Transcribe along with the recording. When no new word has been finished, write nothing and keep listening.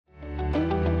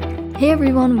Hey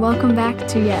everyone, welcome back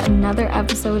to yet another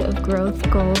episode of Growth,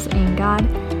 Goals, and God.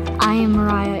 I am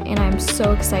Mariah, and I'm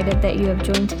so excited that you have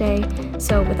joined today.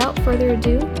 So without further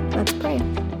ado, let's pray.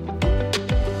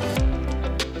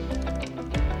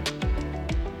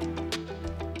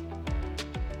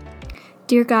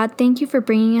 Dear God, thank you for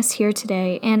bringing us here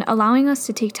today and allowing us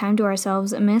to take time to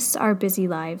ourselves amidst our busy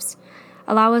lives.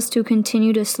 Allow us to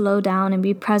continue to slow down and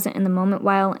be present in the moment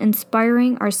while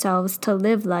inspiring ourselves to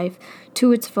live life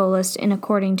to its fullest and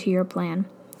according to your plan.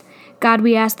 God,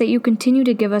 we ask that you continue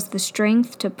to give us the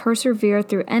strength to persevere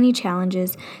through any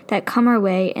challenges that come our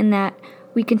way and that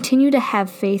we continue to have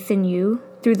faith in you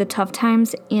through the tough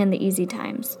times and the easy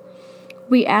times.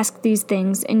 We ask these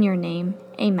things in your name.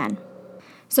 Amen.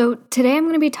 So today I'm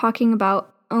going to be talking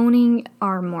about owning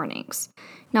our mornings.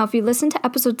 Now, if you listened to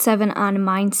episode 7 on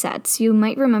mindsets, you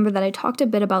might remember that I talked a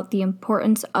bit about the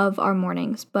importance of our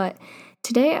mornings, but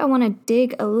today I want to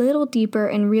dig a little deeper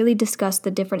and really discuss the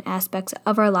different aspects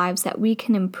of our lives that we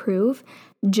can improve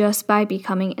just by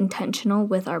becoming intentional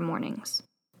with our mornings.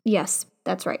 Yes,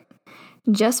 that's right.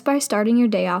 Just by starting your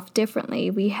day off differently,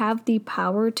 we have the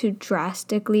power to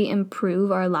drastically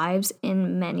improve our lives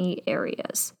in many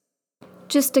areas.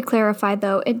 Just to clarify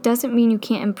though, it doesn't mean you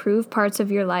can't improve parts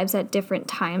of your lives at different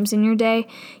times in your day.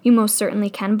 You most certainly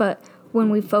can, but when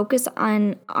we focus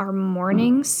on our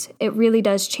mornings, it really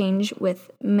does change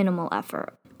with minimal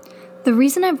effort. The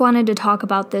reason I've wanted to talk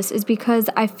about this is because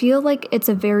I feel like it's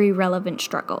a very relevant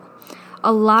struggle.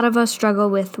 A lot of us struggle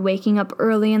with waking up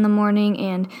early in the morning,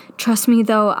 and trust me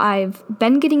though, I've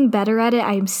been getting better at it,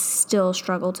 I still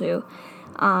struggle to.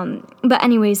 But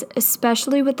anyways,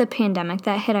 especially with the pandemic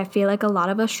that hit, I feel like a lot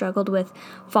of us struggled with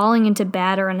falling into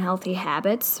bad or unhealthy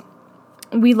habits.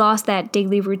 We lost that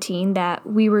daily routine that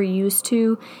we were used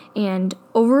to and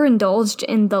overindulged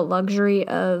in the luxury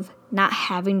of not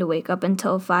having to wake up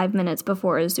until 5 minutes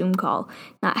before a Zoom call,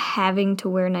 not having to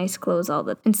wear nice clothes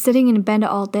and sitting in bed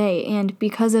all day. And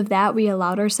because of that, we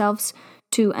allowed ourselves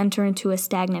to enter into a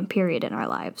stagnant period in our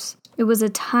lives. It was a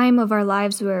time of our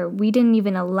lives where we didn't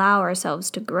even allow ourselves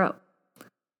to grow.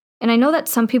 And I know that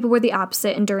some people were the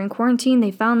opposite, and during quarantine, they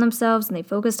found themselves and they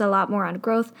focused a lot more on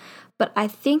growth, but I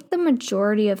think the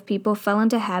majority of people fell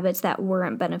into habits that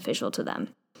weren't beneficial to them.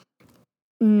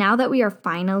 Now that we are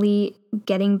finally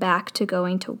getting back to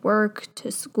going to work,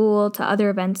 to school, to other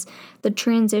events, the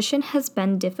transition has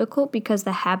been difficult because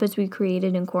the habits we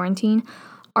created in quarantine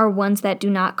are ones that do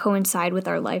not coincide with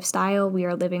our lifestyle we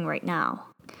are living right now.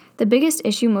 The biggest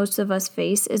issue most of us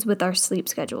face is with our sleep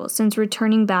schedule since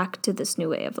returning back to this new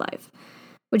way of life,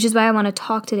 which is why I want to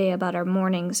talk today about our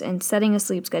mornings and setting a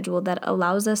sleep schedule that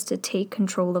allows us to take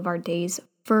control of our days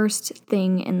first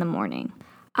thing in the morning.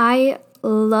 I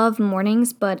love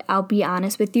mornings, but I'll be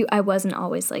honest with you, I wasn't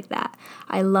always like that.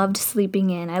 I loved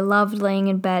sleeping in. I loved laying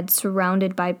in bed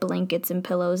surrounded by blankets and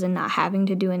pillows and not having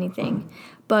to do anything.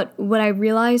 But what I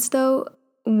realized though,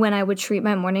 when I would treat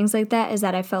my mornings like that is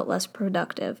that I felt less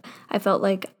productive. I felt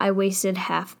like I wasted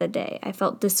half the day. I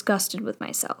felt disgusted with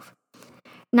myself.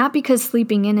 Not because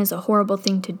sleeping in is a horrible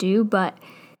thing to do, but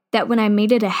that when I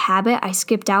made it a habit, I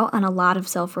skipped out on a lot of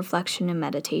self-reflection and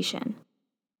meditation.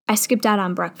 I skipped out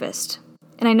on breakfast.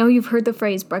 And I know you've heard the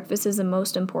phrase, breakfast is the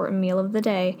most important meal of the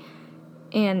day.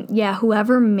 And yeah,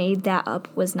 whoever made that up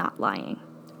was not lying.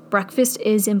 Breakfast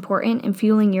is important and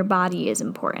fueling your body is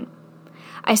important.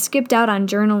 I skipped out on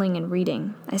journaling and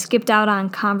reading. I skipped out on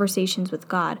conversations with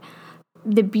God.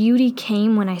 The beauty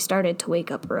came when I started to wake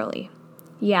up early.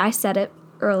 Yeah, I said it,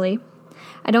 early.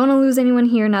 I don't want to lose anyone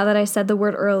here now that I said the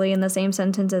word early in the same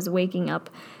sentence as waking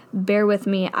up. Bear with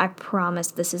me, I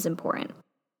promise this is important.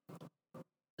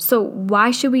 So why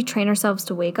should we train ourselves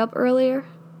to wake up earlier?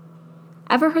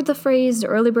 Ever heard the phrase, the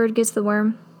early bird gets the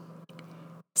worm?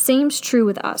 Same's true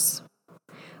with us.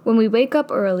 When we wake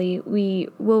up early, we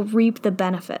will reap the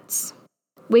benefits.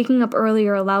 Waking up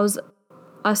earlier allows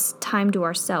us time to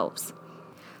ourselves.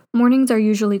 Mornings are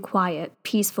usually quiet,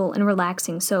 peaceful, and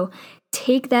relaxing, so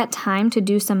take that time to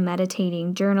do some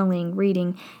meditating, journaling,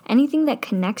 reading. Anything that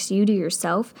connects you to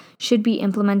yourself should be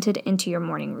implemented into your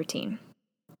morning routine.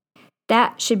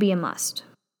 That should be a must.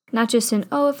 Not just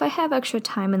if I have extra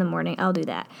time in the morning, I'll do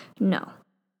that. No.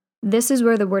 This is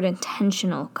where the word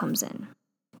intentional comes in.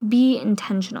 Be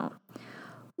intentional.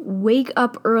 Wake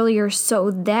up earlier so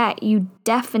that you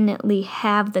definitely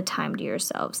have the time to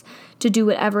yourselves to do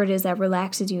whatever it is that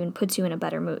relaxes you and puts you in a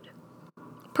better mood.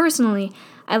 Personally,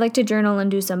 I like to journal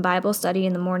and do some Bible study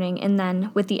in the morning, and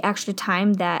then with the extra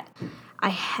time that I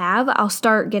have, I'll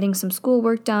start getting some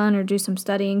schoolwork done or do some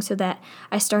studying so that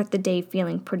I start the day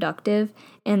feeling productive.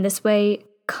 And this way,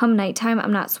 come nighttime,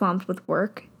 I'm not swamped with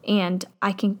work and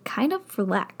I can kind of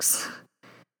relax.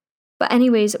 But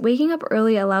anyways, waking up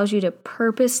early allows you to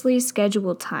purposely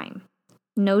schedule time.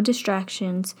 No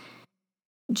distractions,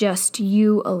 just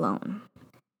you alone.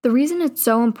 The reason it's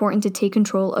so important to take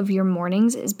control of your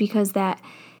mornings is because that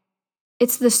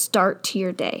it's the start to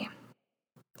your day.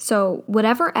 So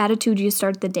whatever attitude you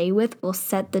start the day with will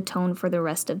set the tone for the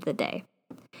rest of the day.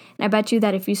 And I bet you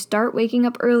that if you start waking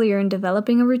up earlier and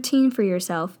developing a routine for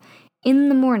yourself in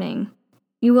the morning,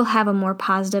 you will have a more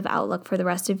positive outlook for the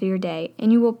rest of your day,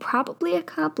 and you will probably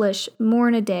accomplish more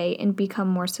in a day and become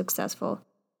more successful.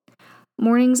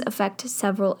 Mornings affect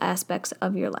several aspects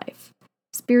of your life: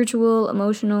 spiritual,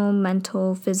 emotional,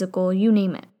 mental, physical, you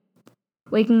name it.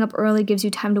 Waking up early gives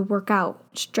you time to work out,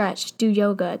 stretch, do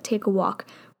yoga, take a walk,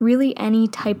 really any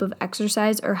type of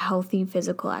exercise or healthy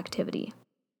physical activity.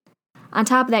 On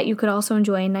top of that, you could also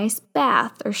enjoy a nice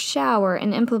bath or shower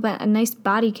and implement a nice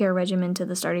body care regimen to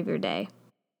the start of your day.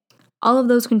 All of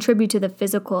those contribute to the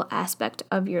physical aspect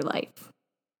of your life.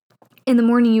 In the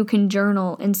morning, you can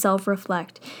journal and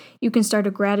self-reflect. You can start a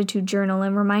gratitude journal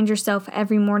and remind yourself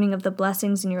every morning of the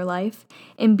blessings in your life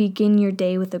and begin your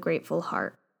day with a grateful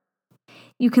heart.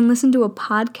 You can listen to a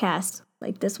podcast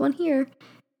like this one here,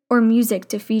 or music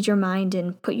to feed your mind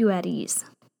and put you at ease.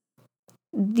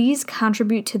 These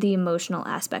contribute to the emotional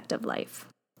aspect of life.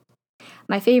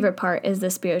 My favorite part is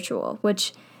the spiritual,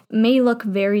 which may look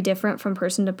very different from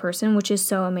person to person, which is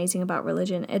so amazing about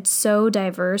religion. It's so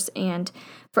diverse, and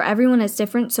for everyone it's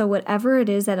different, so whatever it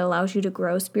is that allows you to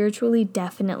grow spiritually,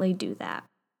 definitely do that.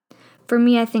 For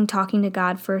me, I think talking to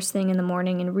God first thing in the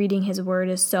morning and reading His Word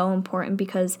is so important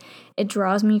because it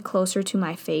draws me closer to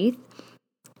my faith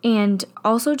and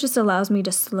also just allows me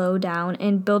to slow down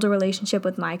and build a relationship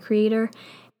with my Creator,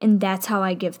 and that's how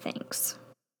I give thanks.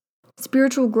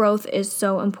 Spiritual growth is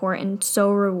so important,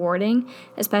 so rewarding,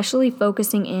 especially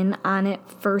focusing in on it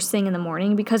first thing in the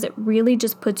morning because it really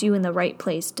just puts you in the right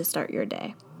place to start your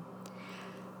day.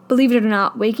 Believe it or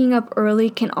not, waking up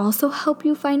early can also help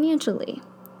you financially.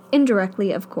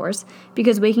 Indirectly, of course,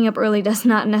 because waking up early does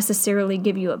not necessarily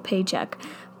give you a paycheck,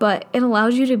 but it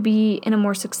allows you to be in a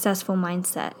more successful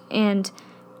mindset, and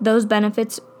those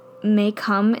benefits may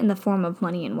come in the form of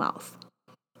money and wealth.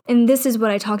 And this is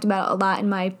what I talked about a lot in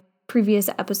my previous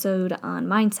episode on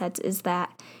mindsets, is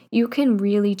that you can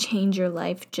really change your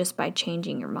life just by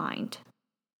changing your mind.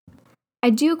 I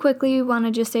do quickly want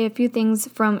to just say a few things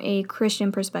from a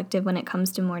Christian perspective when it comes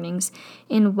to mornings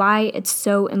and why it's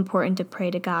so important to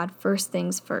pray to God first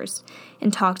things first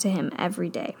and talk to Him every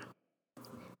day.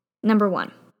 Number 1,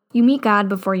 you meet God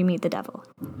before you meet the devil.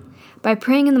 By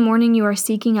praying in the morning, you are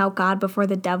seeking out God before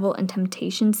the devil and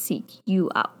temptation seek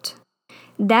you out.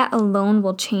 That alone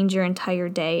will change your entire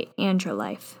day and your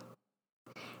life.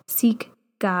 Seek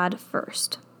God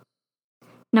first.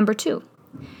 Number 2,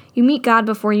 you meet God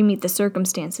before you meet the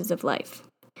circumstances of life.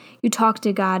 You talk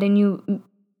to God and you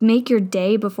make your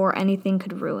day before anything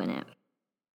could ruin it.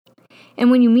 And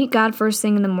when you meet God first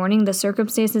thing in the morning, the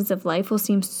circumstances of life will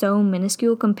seem so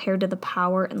minuscule compared to the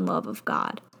power and love of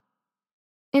God.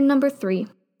 And number 3,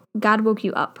 God woke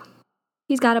you up.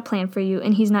 He's got a plan for you,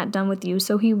 and He's not done with you,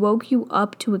 so He woke you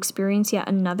up to experience yet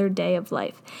another day of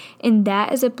life. And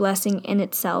that is a blessing in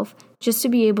itself, just to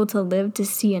be able to live to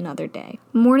see another day.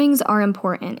 Mornings are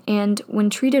important, and when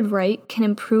treated right, can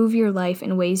improve your life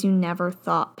in ways you never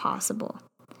thought possible.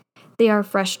 They are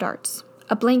fresh starts,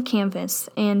 a blank canvas,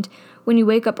 and when you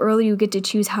wake up early, you get to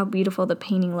choose how beautiful the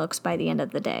painting looks by the end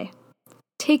of the day.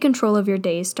 Take control of your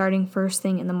days starting first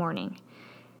thing in the morning.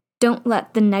 Don't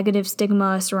let the negative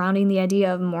stigma surrounding the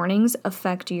idea of mornings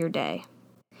affect your day.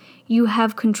 You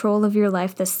have control of your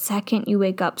life the second you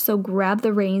wake up, so grab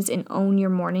the reins and own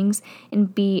your mornings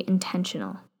and be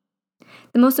intentional.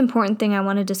 The most important thing I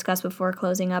want to discuss before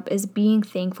closing up is being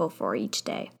thankful for each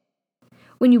day.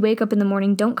 When you wake up in the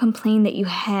morning, don't complain that you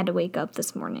had to wake up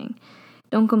this morning.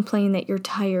 Don't complain that you're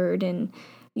tired and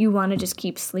you want to just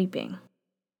keep sleeping.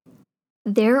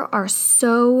 There are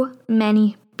so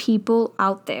many people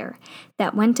out there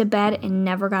that went to bed and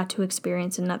never got to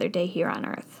experience another day here on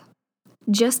earth.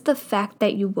 Just the fact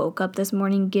that you woke up this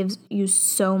morning gives you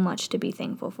so much to be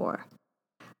thankful for.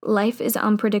 Life is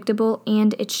unpredictable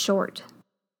and it's short.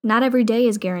 Not every day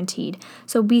is guaranteed,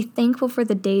 so be thankful for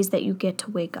the days that you get to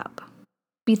wake up.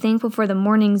 Be thankful for the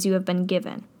mornings you have been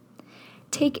given.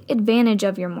 Take advantage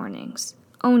of your mornings.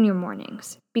 Own your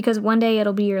mornings, because one day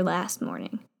it'll be your last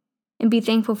morning. And be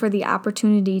thankful for the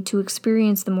opportunity to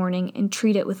experience the morning and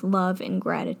treat it with love and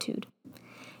gratitude.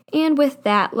 And with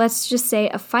that, let's just say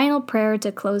a final prayer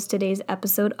to close today's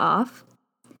episode off.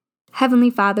 Heavenly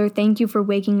Father, thank you for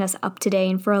waking us up today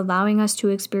and for allowing us to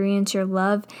experience your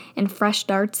love and fresh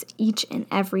starts each and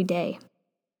every day.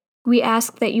 We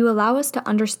ask that you allow us to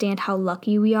understand how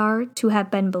lucky we are to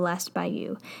have been blessed by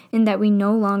you, and that we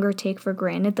no longer take for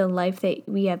granted the life that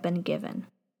we have been given.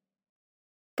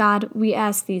 God, we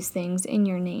ask these things in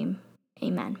your name.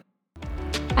 Amen.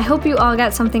 I hope you all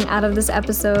got something out of this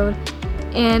episode,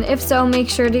 and if so, make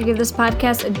sure to give this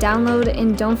podcast a download,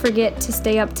 and don't forget to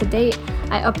stay up to date.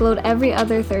 I upload every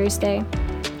other Thursday.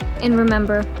 And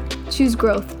remember, choose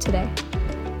growth today.